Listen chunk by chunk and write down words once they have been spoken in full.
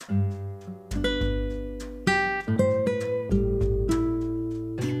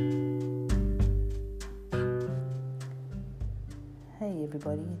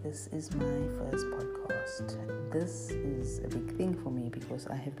this is my first podcast. This is a big thing for me because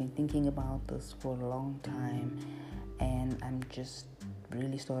I have been thinking about this for a long time, and I'm just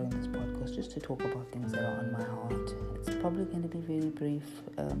really starting this podcast just to talk about things that are on my heart. It's probably going to be very brief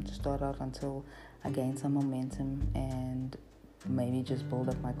to start out until I gain some momentum and maybe just build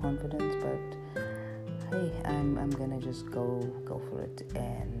up my confidence, but hey, I'm gonna just go for it.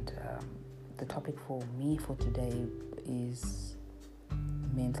 And the topic for me for today is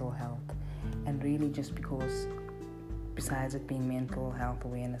mental health, and really just because besides it being Mental Health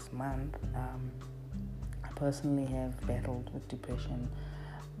Awareness Month, I personally have battled with depression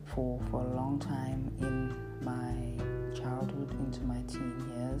for a long time in my childhood into my teen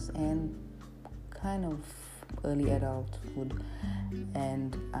years and kind of early adulthood,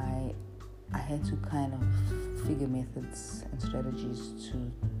 and I had to kind of figure methods and strategies to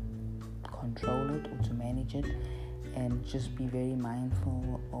control it or to manage it, and just be very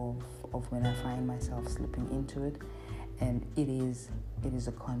mindful of when I find myself slipping into it. And it is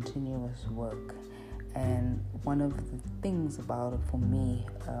a continuous work. And one of the things about it for me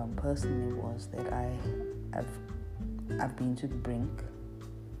personally was that I've been to the brink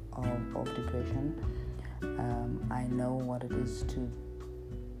of depression. I know what it is to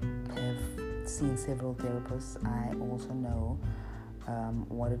have seen several therapists. I also know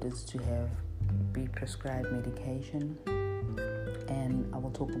what it is to be prescribed medication, and I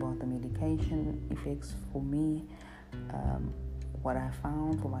will talk about the medication effects for me. What I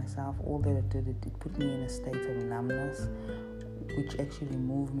found for myself, all that it did, it put me in a state of numbness, which actually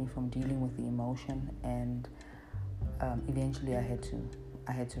removed me from dealing with the emotion, and eventually I had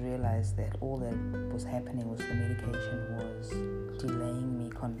to realize that all that was happening was the medication was delaying me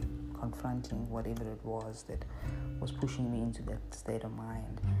confronting whatever it was that was pushing me into that state of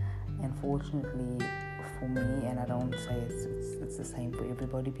mind. And fortunately for me, and I don't say it's the same for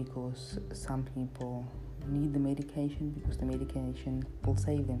everybody, because some people need the medication because the medication will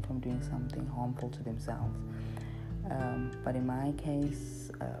save them from doing something harmful to themselves. But in my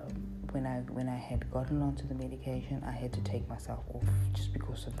case, when I had gotten onto the medication, I had to take myself off just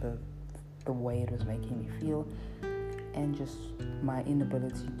because of the way it was making me feel, and just my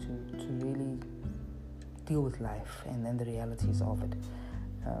inability to really deal with life and then the realities of it.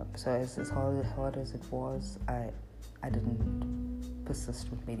 So as hard as it was, I didn't persist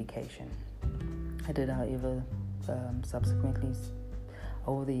with medication. I did, however, subsequently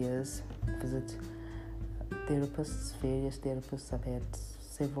over the years visit therapists, various therapists. I've had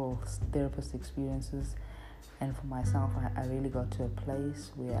several therapist experiences, and for myself, I really got to a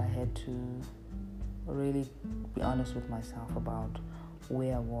place where I had to really be honest with myself about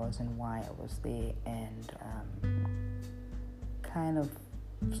where I was and why I was there, and kind of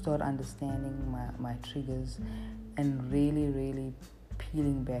start understanding my triggers, and really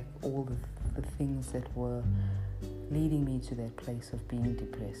peeling back all the things that were leading me to that place of being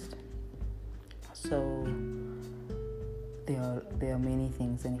depressed. So there are many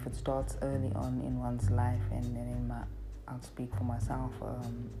things, and if it starts early on in one's life, and I'll speak for myself,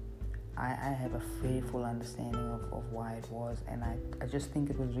 I have a very full understanding of why it was, and I just think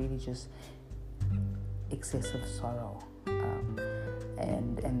it was really just excessive sorrow.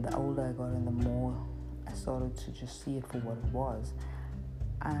 And the older I got and the more I started to just see it for what it was,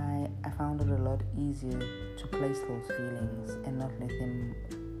 I found it a lot easier to place those feelings and not let them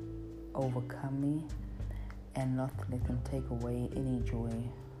overcome me, and not let them take away any joy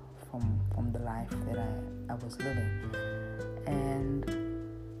from the life that I was living. And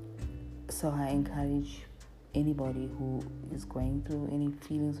so I encourage anybody who is going through any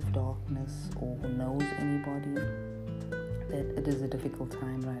feelings of darkness, or who knows anybody, that it is a difficult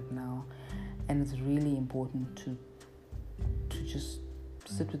time right now, and it's really important to just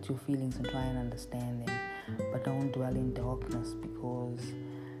sit with your feelings and try and understand them, but don't dwell in darkness, because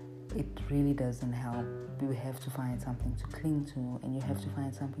it really doesn't help. You have to find something to cling to, and you have to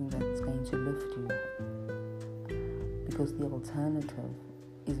find something that's going to lift you, because the alternative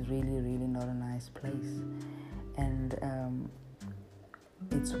is really not a nice place. And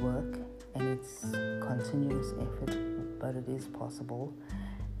it's work and it's continuous effort, but it is possible,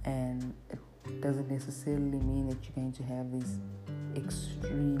 and it doesn't necessarily mean that you're going to have these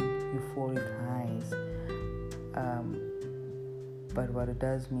extreme euphoric highs, but what it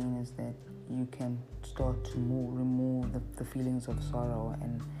does mean is that you can start to remove the feelings of sorrow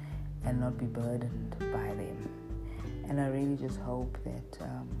and not be burdened by them. And I really just hope that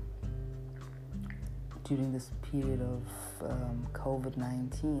during this period of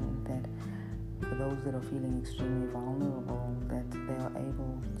COVID-19, that for those that are feeling extremely vulnerable, that they are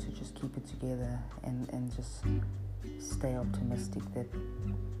able to just keep it together and just stay optimistic that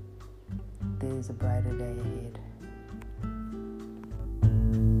There is a brighter day ahead.